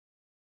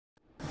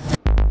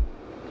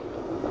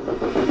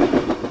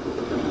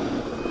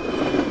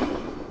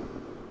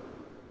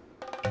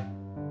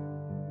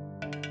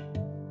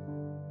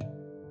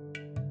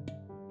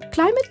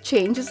climate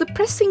change is a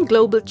pressing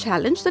global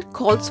challenge that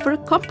calls for a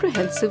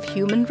comprehensive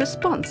human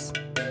response.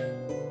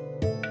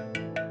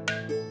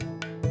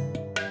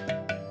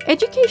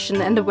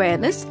 Education and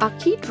awareness are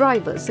key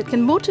drivers that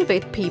can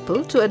motivate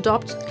people to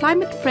adopt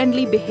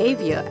climate-friendly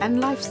behavior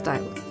and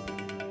lifestyles.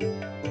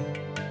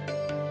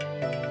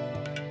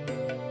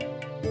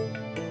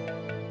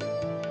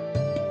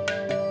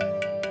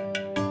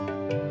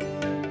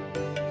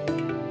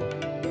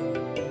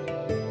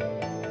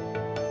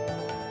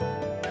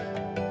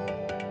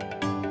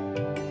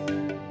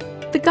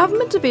 The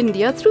Government of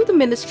India, through the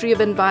Ministry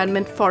of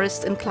Environment,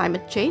 Forests and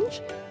Climate Change,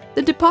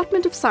 the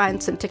Department of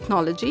Science and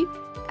Technology,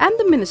 and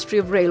the Ministry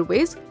of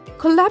Railways,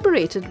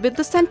 collaborated with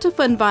the Centre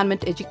for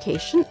Environment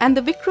Education and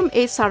the Vikram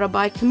A.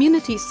 Sarabhai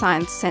Community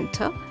Science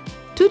Centre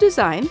to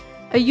design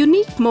a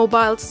unique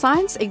mobile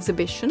science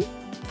exhibition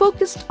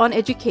focused on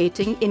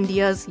educating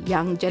India's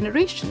young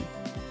generation.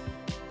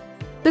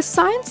 The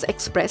Science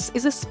Express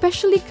is a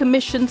specially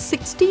commissioned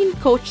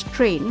 16-coach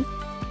train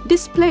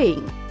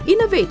displaying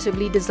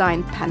innovatively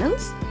designed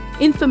panels,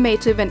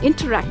 informative and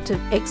interactive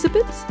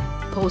exhibits,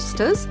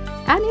 posters,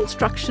 and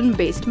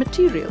instruction-based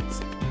materials.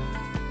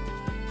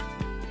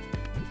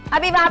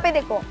 अभी वहाँ पे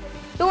देखो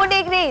 2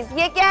 degrees,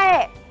 ये क्या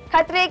है?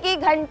 खतरे की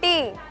घंटी।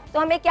 तो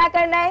हमें क्या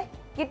करना है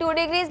कि 2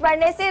 डिग्रीज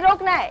बढ़ने से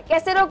रोकना है।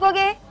 कैसे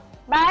रोकोगे?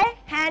 By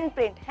hand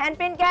print. Hand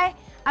print क्या है?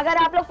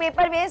 अगर आप लोग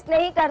पेपर वेस्ट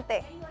नहीं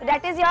करते,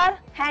 that is your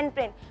hand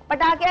print.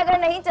 पटाखे अगर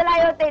नहीं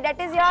चलाए होते,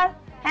 that is your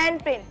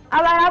hand print. अब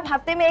अगर आप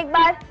हफ्ते में एक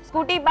बार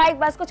स्कूटी, बाइक,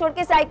 बस को छोड़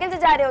के साइकिल से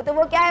जा रहे हो, तो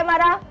वो क्या है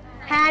हमारा?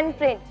 Hand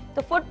print.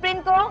 तो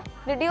फुटप्रिंट को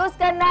रिड्यूस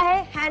करना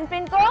है, हैंड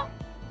प्रिंट को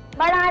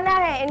बढ़ाना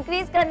है,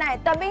 इंक्रीज करना है,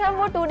 तभी हम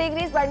वो 2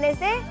 डिग्रीज बढ़ने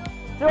से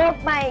रोक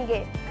पाएंगे।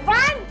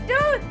 1 2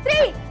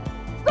 3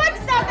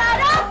 कुछ तो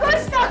करो,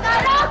 कुछ तो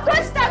करो,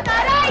 कुछ तो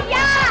करो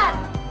यार।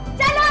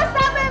 चलो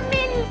सब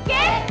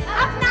मिलके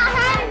अपना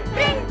हैंड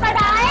प्रिंट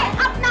बढ़ाए,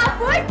 अपना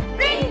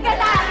फुटप्रिंट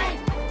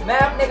घटाए। मैं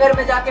अपने घर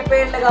में जाके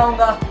पेड़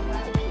लगाऊंगा।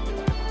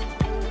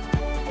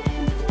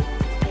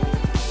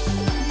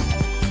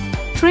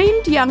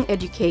 Trained young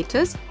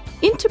educators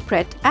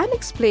interpret and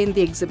explain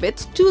the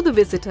exhibits to the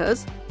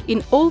visitors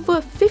in over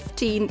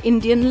 15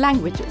 Indian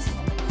languages.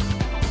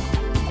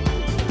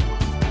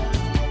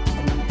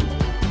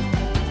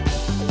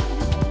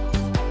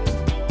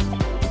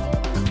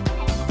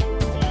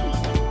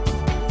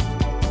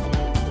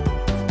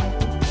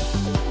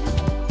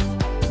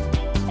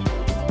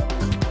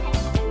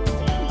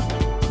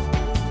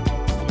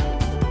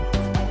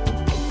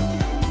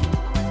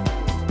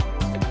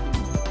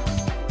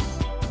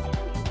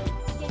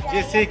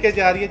 ये सीख के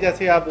जा रही है,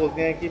 जैसे आप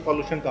बोलते हैं कि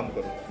पोल्यूशन कम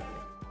करो,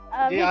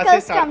 ये आज से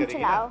स्टार्ट करेंगे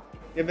ना।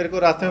 ये मेरे को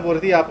रास्ते में बोल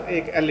रही थी आप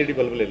एक एलईडी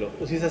बल्ब ले लो,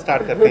 उसी से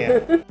स्टार्ट करते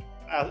हैं।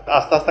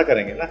 आस्ता आस्ता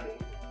करेंगे ना।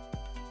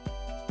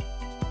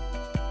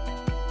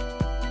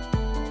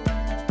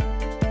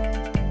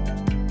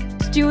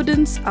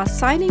 Students are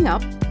signing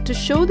up to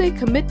show their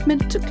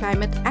commitment to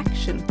climate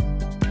action.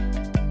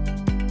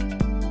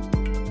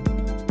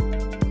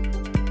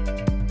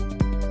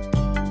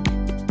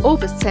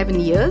 Over 7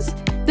 years,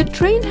 the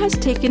train has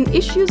taken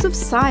issues of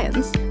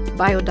science,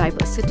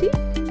 biodiversity,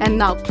 and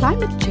now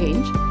climate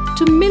change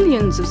to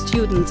millions of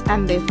students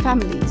and their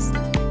families.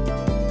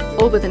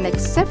 Over the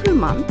next several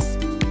months,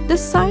 the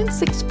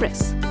Science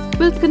Express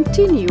will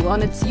continue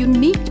on its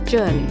unique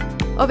journey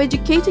of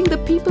educating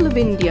the people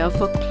of India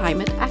for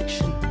climate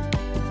action.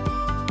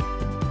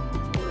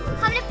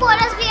 हमने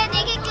porous भी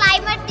देखे,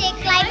 climate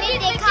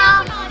देखा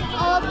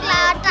और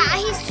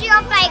history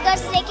of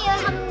tigers देखे,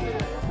 और हम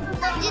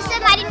जिससे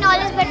हमारी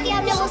नॉलेज बढ़ती है,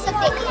 हमने वो सब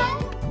देखा।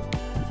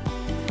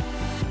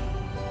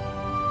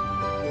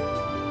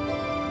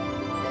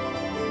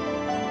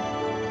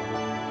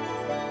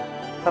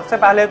 सबसे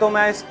पहले तो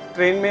मैं इस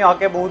ट्रेन में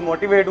आके बहुत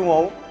मोटिवेट हुआ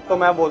हूँ। तो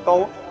मैं बोलता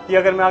हूँ कि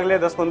अगर मैं अगले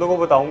 10 बंदों को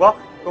बताऊंगा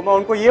तो मैं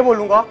उनको ये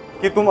बोलूँगा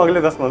कि तुम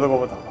अगले 10 बंदों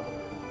को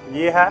बताना।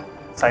 ये है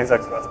साइंस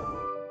एक्सप्रेस।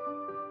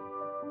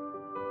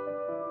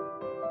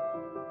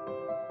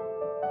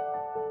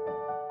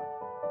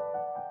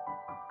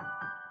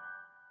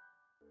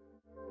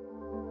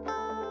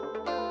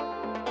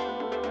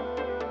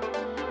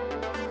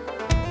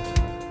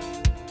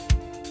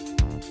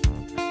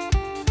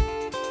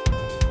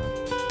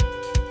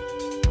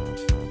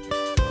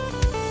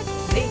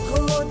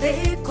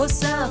 देखो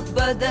सब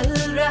बदल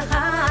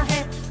रहा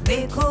है,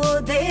 देखो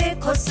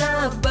देखो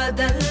सब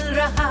बदल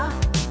रहा,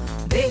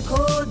 देखो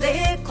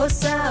देखो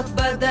सब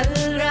बदल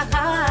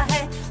रहा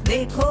है,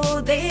 देखो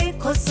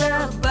देखो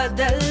सब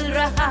बदल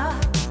रहा।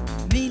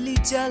 मिली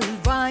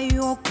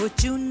जलवायु को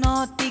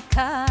चुनौती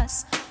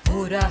खास,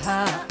 हो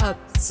रहा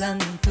अब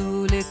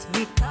संतुलित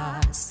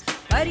विकास।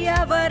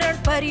 पर्यावरण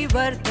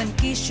परिवर्तन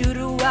की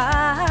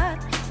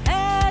शुरुआत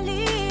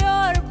फैली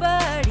और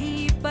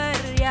बढ़ी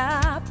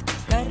पर्याप्त,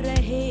 कर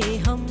रहे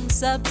हम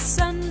सब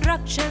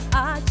संरक्षण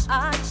आज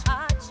आज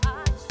आज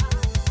आज।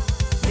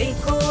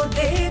 देखो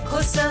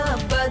देखो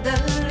सब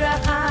बदल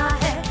रहा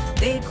है,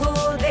 देखो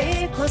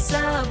देखो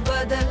सब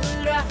बदल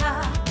रहा,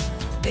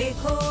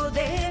 देखो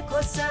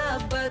देखो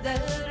सब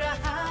बदल रहा।